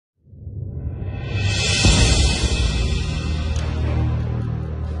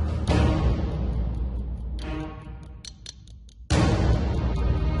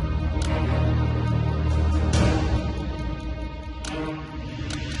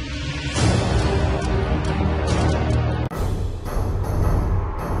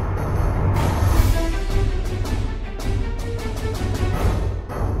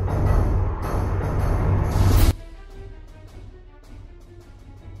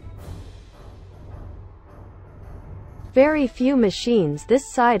Very few machines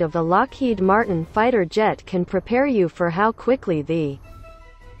this side of a Lockheed Martin fighter jet can prepare you for how quickly the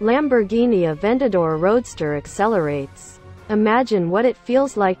Lamborghini Aventador Roadster accelerates. Imagine what it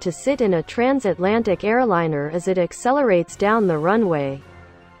feels like to sit in a transatlantic airliner as it accelerates down the runway.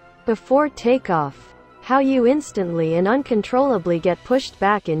 Before takeoff, how you instantly and uncontrollably get pushed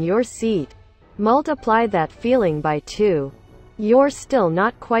back in your seat. Multiply that feeling by 2. You're still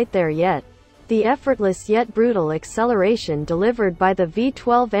not quite there yet. The effortless yet brutal acceleration delivered by the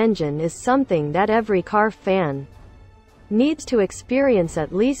V12 engine is something that every car fan needs to experience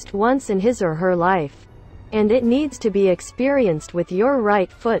at least once in his or her life. And it needs to be experienced with your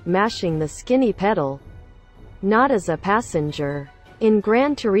right foot mashing the skinny pedal. Not as a passenger. In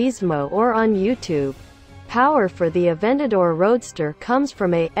Gran Turismo or on YouTube. Power for the Aventador Roadster comes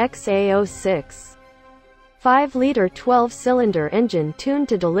from a XA06. 5-liter 12-cylinder engine tuned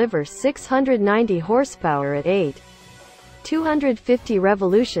to deliver 690 horsepower at 8,250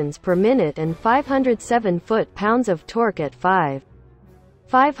 revolutions per minute and 507 foot-pounds of torque at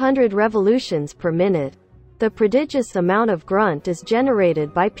 5,500 revolutions per minute. The prodigious amount of grunt is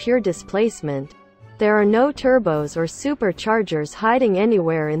generated by pure displacement. There are no turbos or superchargers hiding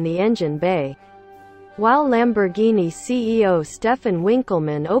anywhere in the engine bay. While Lamborghini CEO Stefan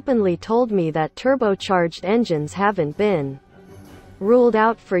Winkelmann openly told me that turbocharged engines haven't been ruled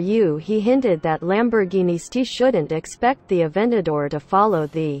out for you, he hinted that Lamborghini shouldn't expect the Aventador to follow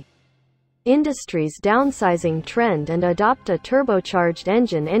the industry's downsizing trend and adopt a turbocharged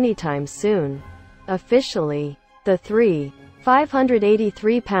engine anytime soon. Officially, the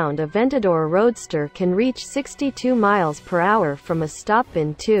 583-pound Aventador Roadster can reach 62 miles per hour from a stop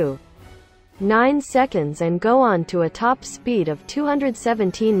in 2.9 seconds and go on to a top speed of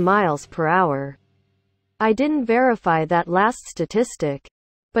 217 miles per hour. I didn't verify that last statistic,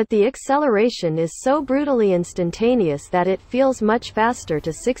 but the acceleration is so brutally instantaneous that it feels much faster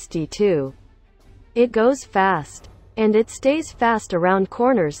to 62. It goes fast, and it stays fast around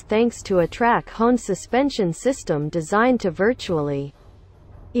corners thanks to a track-honed suspension system designed to virtually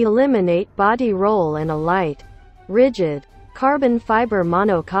eliminate body roll and a light, rigid, carbon fiber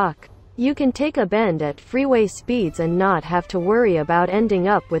monocoque. You can take a bend at freeway speeds and not have to worry about ending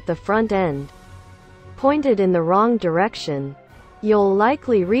up with the front end pointed in the wrong direction. You'll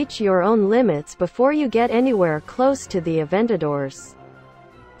likely reach your own limits before you get anywhere close to the Aventadors.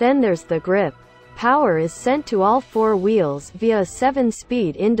 Then there's the grip. Power is sent to all 4 wheels via a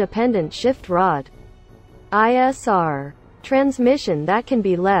 7-speed independent shift rod ISR transmission that can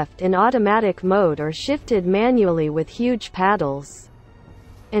be left in automatic mode or shifted manually with huge paddles.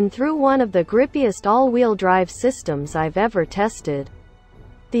 And through one of the grippiest all-wheel drive systems I've ever tested.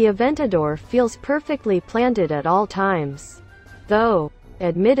 The Aventador feels perfectly planted at all times. Though,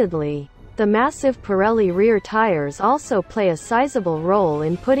 admittedly, the massive Pirelli rear tires also play a sizable role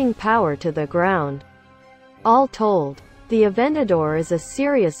in putting power to the ground. All told, the Aventador is a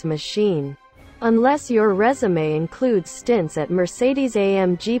serious machine. Unless your resume includes stints at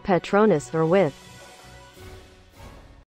Mercedes-AMG Petronas or with